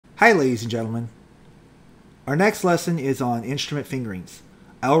Hi ladies and gentlemen. Our next lesson is on instrument fingerings.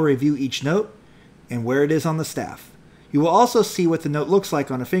 I will review each note and where it is on the staff. You will also see what the note looks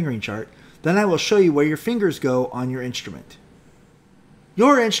like on a fingering chart. Then I will show you where your fingers go on your instrument.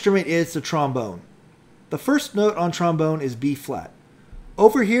 Your instrument is the trombone. The first note on trombone is B flat.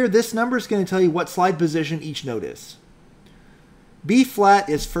 Over here, this number is going to tell you what slide position each note is. B flat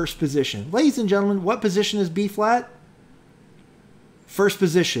is first position. Ladies and gentlemen, what position is B flat? First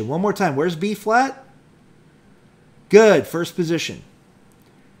position. One more time. Where's B flat? Good. First position.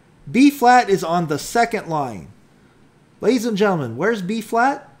 B flat is on the second line. Ladies and gentlemen, where's B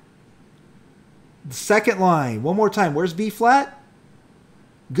flat? The second line. One more time. Where's B flat?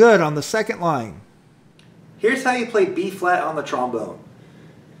 Good. On the second line. Here's how you play B flat on the trombone.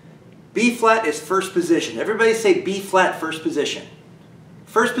 B flat is first position. Everybody say B flat first position.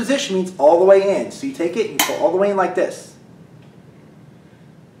 First position means all the way in. So you take it and you pull all the way in like this.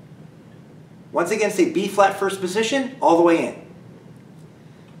 Once again, say B flat first position, all the way in.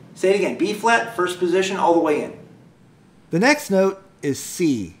 Say it again, B flat first position, all the way in. The next note is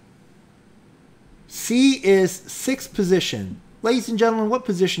C. C is sixth position. Ladies and gentlemen, what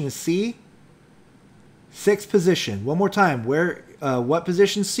position is C? Sixth position. One more time. What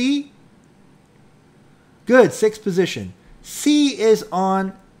position C? Good, sixth position. C is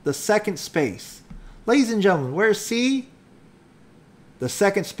on the second space. Ladies and gentlemen, where's C? The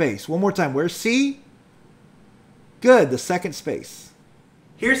second space. One more time. Where's C? Good, the second space.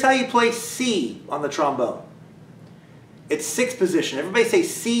 Here's how you play C on the trombone. It's sixth position. Everybody say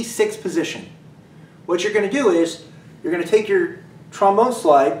C, sixth position. What you're going to do is you're going to take your trombone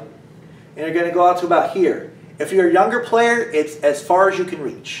slide and you're going to go out to about here. If you're a younger player, it's as far as you can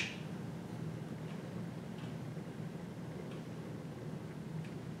reach.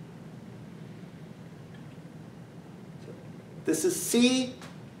 This is C,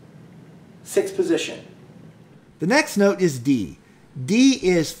 sixth position. The next note is D. D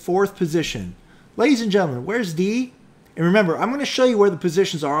is fourth position. Ladies and gentlemen, where's D? And remember, I'm going to show you where the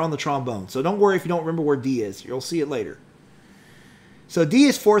positions are on the trombone. So don't worry if you don't remember where D is. You'll see it later. So D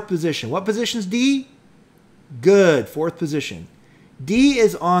is fourth position. What position is D? Good, fourth position. D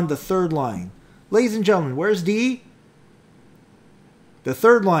is on the third line. Ladies and gentlemen, where's D? The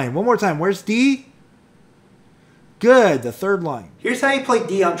third line. One more time. Where's D? Good, the third line. Here's how you play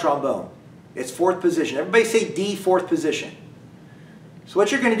D on trombone. It's fourth position. Everybody say D, fourth position. So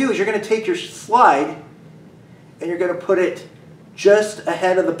what you're going to do is you're going to take your slide and you're going to put it just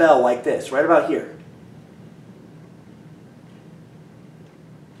ahead of the bell like this, right about here.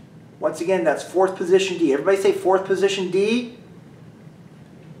 Once again, that's fourth position D. Everybody say fourth position D,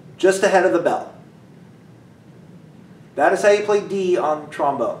 just ahead of the bell. That is how you play D on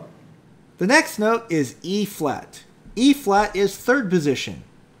trombone. The next note is E flat. E flat is third position.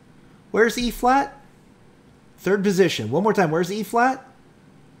 Where's E flat? Third position. One more time. Where's E flat?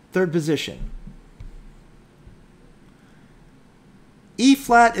 Third position. E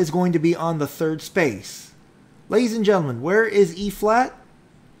flat is going to be on the third space. Ladies and gentlemen, where is E flat?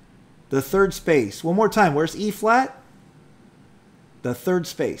 The third space. One more time. Where's E flat? The third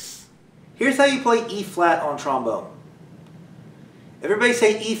space. Here's how you play E flat on trombone. Everybody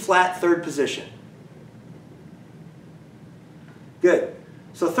say E flat, third position. Good.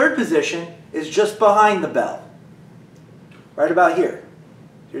 So third position is just behind the bell. Right about here.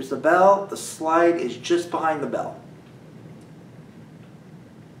 Here's the bell. The slide is just behind the bell.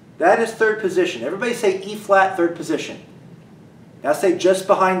 That is third position. Everybody say E flat, third position. Now say just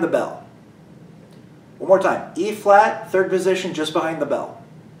behind the bell. One more time. E flat, third position, just behind the bell.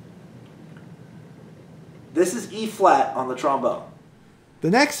 This is E flat on the trombone. The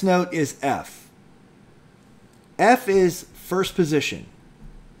next note is F. F is first position.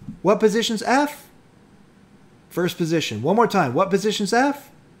 What position's F? First position. One more time. What position's F?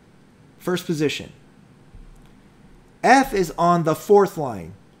 First position. F is on the fourth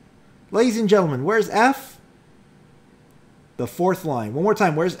line. Ladies and gentlemen, where's F? The fourth line. One more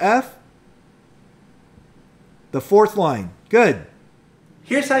time. Where's F? The fourth line. Good.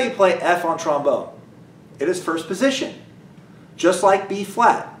 Here's how you play F on trombone. It is first position, just like B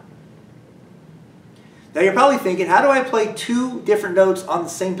flat. Now you're probably thinking, how do I play two different notes on the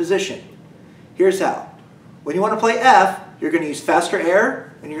same position? Here's how. When you want to play F, you're going to use faster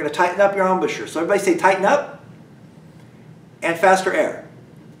air and you're going to tighten up your embouchure. So everybody say tighten up and faster air.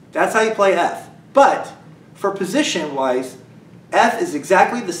 That's how you play F. But for position wise, F is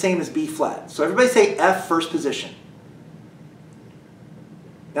exactly the same as B flat. So everybody say F first position.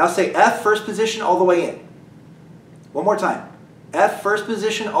 Now say F first position all the way in. One more time. F first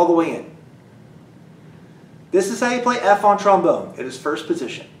position all the way in. This is how you play F on trombone. It is first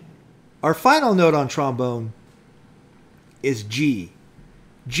position. Our final note on trombone is G.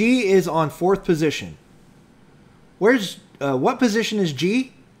 G is on 4th position. What position is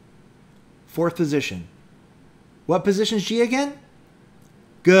G? 4th position. What position is G again?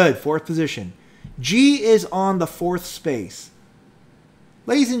 Good, 4th position. G is on the 4th space.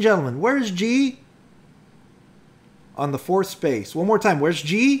 Ladies and gentlemen, where is G? On the 4th space. One more time, where's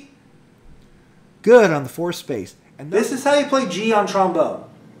G? Good, on the 4th space. And this is how you play G on trombone.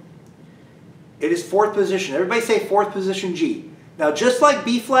 It is 4th position. Everybody say 4th position G. Now, just like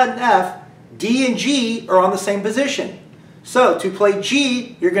B flat and F, D and G are on the same position. So, to play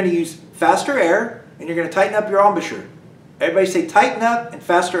G, you're going to use faster air, and you're going to tighten up your embouchure. Everybody say tighten up and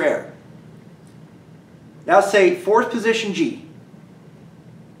faster air. Now say 4th position G.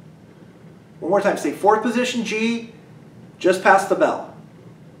 One more time, say 4th position G, just past the bell.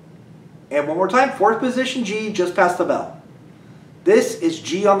 And one more time, 4th position G, just past the bell. This is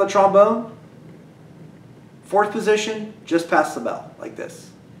G on the trombone. 4th position, just past the bell, like this.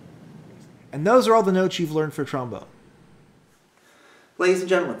 And those are all the notes you've learned for trombone. Ladies and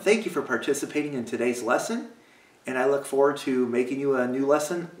gentlemen, thank you for participating in today's lesson, and I look forward to making you a new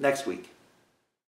lesson next week.